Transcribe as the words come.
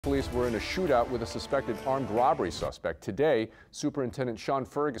Police were in a shootout with a suspected armed robbery suspect. Today, Superintendent Sean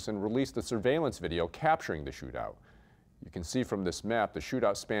Ferguson released the surveillance video capturing the shootout. You can see from this map the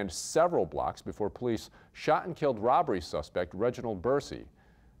shootout spanned several blocks before police shot and killed robbery suspect Reginald Bursey.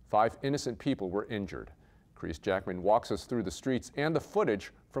 5 innocent people were injured. Caresse Jackman walks us through the streets and the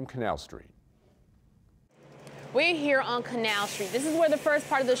footage from Canal Street. We're here on Canal Street. This is where the first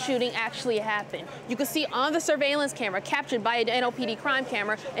part of the shooting actually happened. You can see on the surveillance camera, captured by an NOPD crime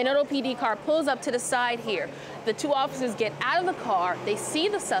camera, an NOPD car pulls up to the side here. The 2 officers get out of the car, they see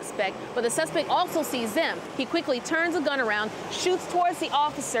the suspect, but the suspect also sees them. He quickly turns a gun around, shoots towards the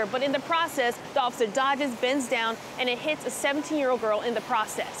officer, but in the process, the officer dodges, bends down, and it hits a 17-year-old girl in the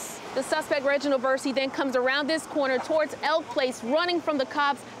process. The suspect, Reginald Bursey, then comes around this corner towards Elk Place, running from the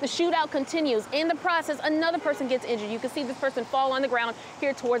cops. The shootout continues. In the process, another person gets injured. You can see this person fall on the ground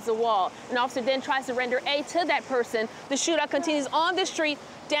here towards the wall. An officer then tries to render aid to that person. The shootout continues on the street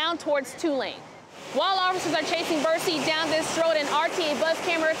down towards Tulane. While officers are chasing Bursey down this road, an RTA buzz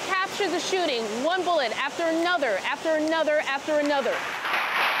camera captures the shooting. One bullet after another, after another, after another.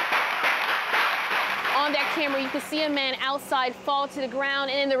 On that camera, you can see a man outside fall to the ground,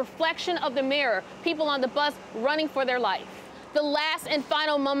 and in the reflection of the mirror, people on the bus running for their life. The last and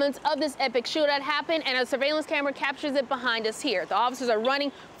final moments of this epic shootout happen, and a surveillance camera captures it behind us here. The officers are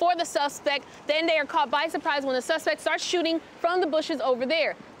running for the suspect. Then they are caught by surprise when the suspect starts shooting from the bushes over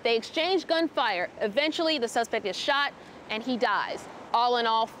there. They exchange gunfire. Eventually, the suspect is shot, and he dies. All in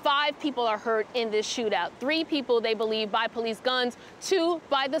all, 5 people are hurt in this shootout. 3 people, they believe, by police guns, 2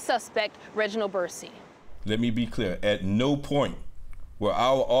 by the suspect, Reginald Bursey. Let me be clear, at no point were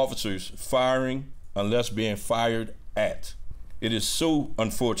our officers firing unless being fired at. It is so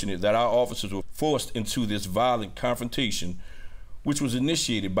unfortunate that our officers were forced into this violent confrontation, which was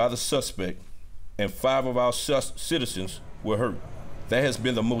initiated by the suspect, and 5 of our citizens were hurt. That has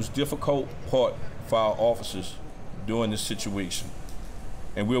been the most difficult part for our officers during this situation.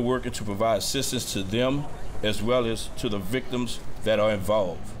 And we're working to provide assistance to them as well as to the victims that are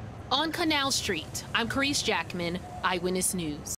involved. On Canal Street, I'm Caresse Jackman, Eyewitness News.